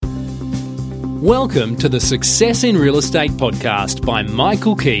Welcome to the Success in Real Estate podcast by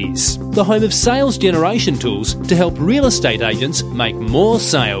Michael Keys, the home of sales generation tools to help real estate agents make more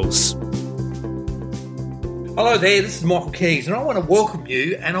sales. Hello there, this is Michael Keys, and I want to welcome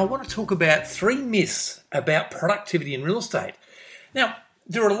you, and I want to talk about 3 myths about productivity in real estate. Now,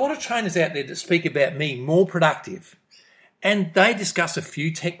 there are a lot of trainers out there that speak about being more productive, and they discuss a few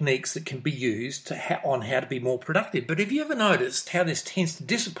techniques that can be used on how to be more productive. But have you ever noticed how this tends to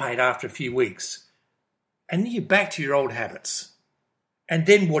dissipate after a few weeks? And then you're back to your old habits. And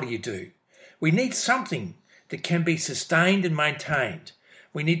then what do? We need something that can be sustained and maintained.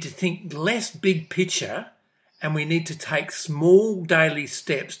 We need to think less big picture, and we need to take small daily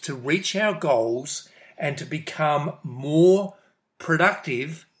steps to reach our goals and to become more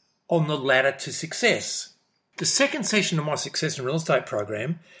productive on the ladder to success. The second session of my Success in Real Estate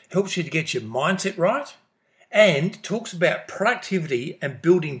program helps you to get your mindset right and talks about productivity and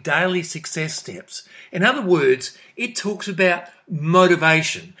building daily success steps. In other words, it talks about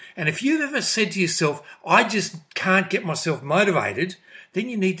motivation. And if you've ever said to yourself, I just can't get myself motivated, then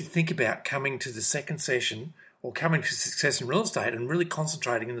you need to think about coming to the second session or coming to Success in Real Estate and really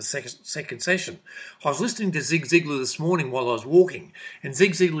concentrating in the second session. I was listening to Zig Ziglar this morning while I was walking, and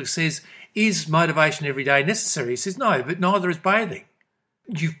Zig Ziglar says, is motivation every day necessary? He says, no, but neither is bathing.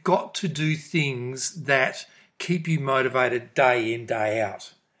 You've got to do things that keep you motivated day in, day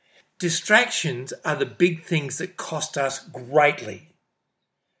out. Distractions are the big things that cost us greatly.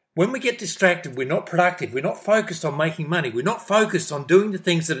 When we get distracted, we're not productive. We're not focused on making money. We're not focused on doing the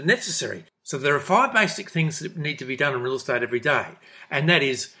things that are necessary. So there are 5 basic things that need to be done in real estate every day. And that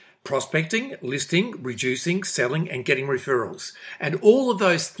is prospecting, listing, reducing, selling, and getting referrals. And all of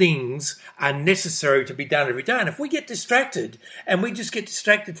those things are necessary to be done every day. And if we get distracted, and we just get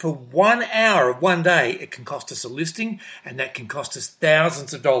distracted for 1 hour of one day, it can cost us a listing, and that can cost us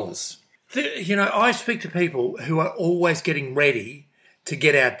thousands of dollars. You know, I speak to people who are always getting ready to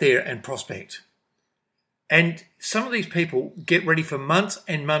get out there and prospect. And some of these people get ready for months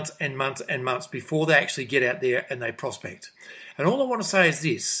and months and months and months before they actually get out there and they prospect. And all I want to say is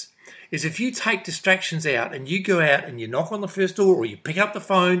this, is if you take distractions out and you go out and you knock on the first door or you pick up the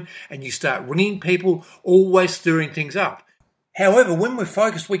phone and you start ringing people, always stirring things up. However, when we're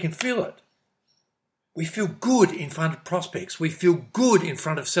focused, we can feel it. We feel good in front of prospects. We feel good in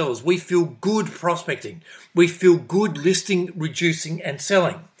front of sellers. We feel good prospecting. We feel good listing, reducing, and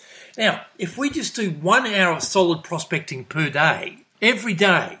selling. Now, if we just do 1 hour of solid prospecting per day, every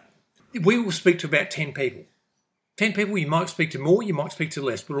day, we will speak to about 10 people. 10 people, you might speak to more, you might speak to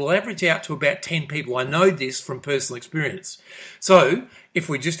less, but we'll average out to about 10 people. I know this from personal experience. So, if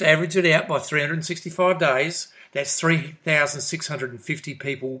we just average it out by 365 days, that's 3,650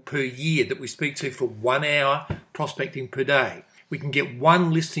 people per year that we speak to for 1 hour prospecting per day. We can get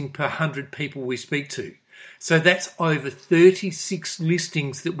 1 listing per 100 people we speak to. So that's over 36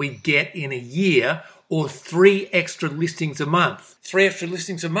 listings that we get in a year, or 3 extra listings a month. 3 extra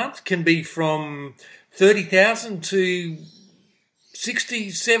listings a month can be from $30,000 to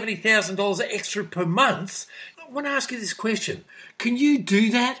 $60,000, $70,000 extra per month. I want to ask you this question. Can you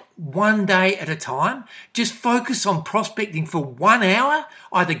do that one day at a time? Just focus on prospecting for 1 hour?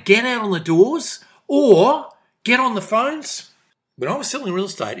 Either get out on the doors or get on the phones? When I was selling real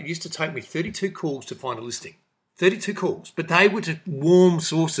estate, it used to take me 32 calls to find a listing. 32 calls, but they were to warm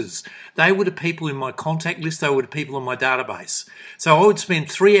sources. They were to people in my contact list. They were to people in my database. So I would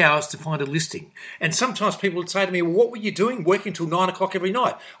spend 3 hours to find a listing. And sometimes people would say to me, well, what were you doing working till 9 o'clock every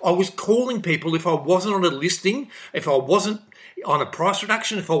night? I was calling people if I wasn't on a listing, if I wasn't on a price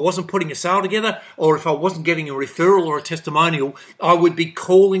reduction, if I wasn't putting a sale together, or if I wasn't getting a referral or a testimonial, I would be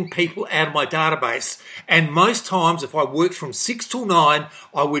calling people out of my database. And most times, if I worked from 6 till 9,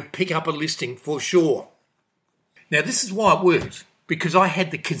 I would pick up a listing for sure. Now, this is why it worked, because I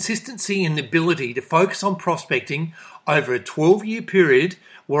had the consistency and the ability to focus on prospecting over a 12-year period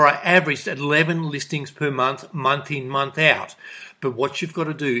where I averaged 11 listings per month, month in, month out. But what you've got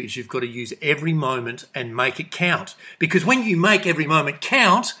to do is you've got to use every moment and make it count. Because when you make every moment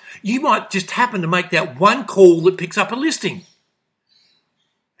count, you might just happen to make that one call that picks up a listing.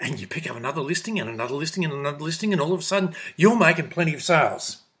 And you pick up another listing and another listing and another listing, and all of a sudden you're making plenty of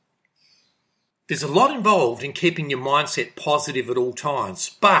sales. There's a lot involved in keeping your mindset positive at all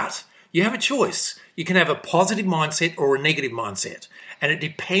times, but you have a choice. You can have a positive mindset or a negative mindset, and it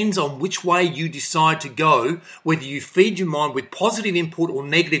depends on which way you decide to go, whether you feed your mind with positive input or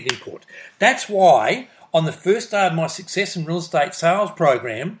negative input. That's why on the first day of my Success in Real Estate sales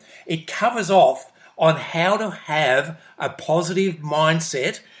program, it covers off on how to have a positive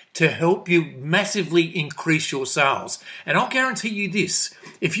mindset to help you massively increase your sales. And I'll guarantee you this,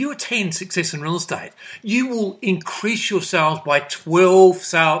 if you attend Success in Real Estate, you will increase your sales by 12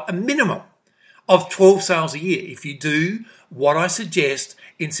 sales, a minimum of 12 sales a year if you do what I suggest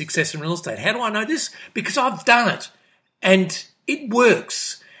in Success in Real Estate. How do I know this? Because I've done it and it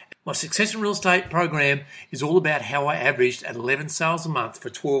works. My Success in Real Estate program is all about how I averaged at 11 sales a month for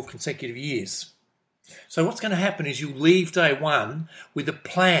 12 consecutive years. So what's going to happen is you leave day one with a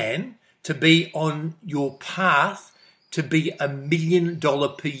plan to be on your path to be $1 million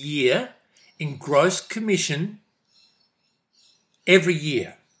per year in gross commission every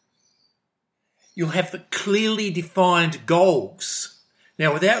year. You'll have the clearly defined goals.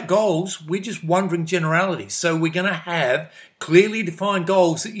 Now, without goals, we're just wandering generalities. So we're going to have clearly defined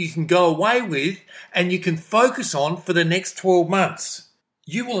goals that you can go away with and you can focus on for the next 12 months.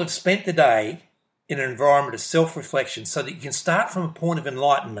 You will have spent the day in an environment of self-reflection so that you can start from a point of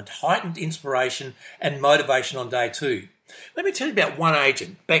enlightenment, heightened inspiration and motivation on day two. Let me tell you about one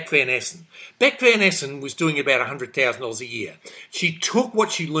agent, Beck Van Essen. Beck Van Essen was doing about $100,000 a year. She took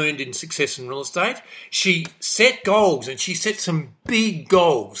what she learned in Success in Real Estate. She set goals and she set some big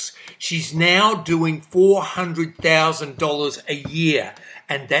goals. She's now doing $400,000 a year.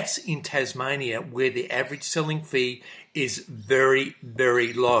 And that's in Tasmania where the average selling fee is very,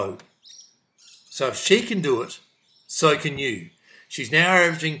 very low. So if she can do it, so can you. She's now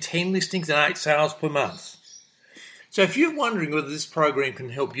averaging 10 listings and 8 sales per month. So if you're wondering whether this program can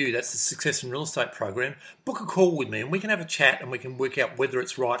help you, that's the Success in Real Estate program, book a call with me and we can have a chat and we can work out whether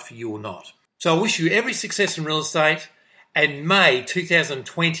it's right for you or not. So I wish you every success in real estate and may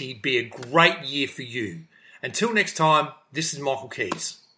 2020 be a great year for you. Until next time, this is Michael Keys.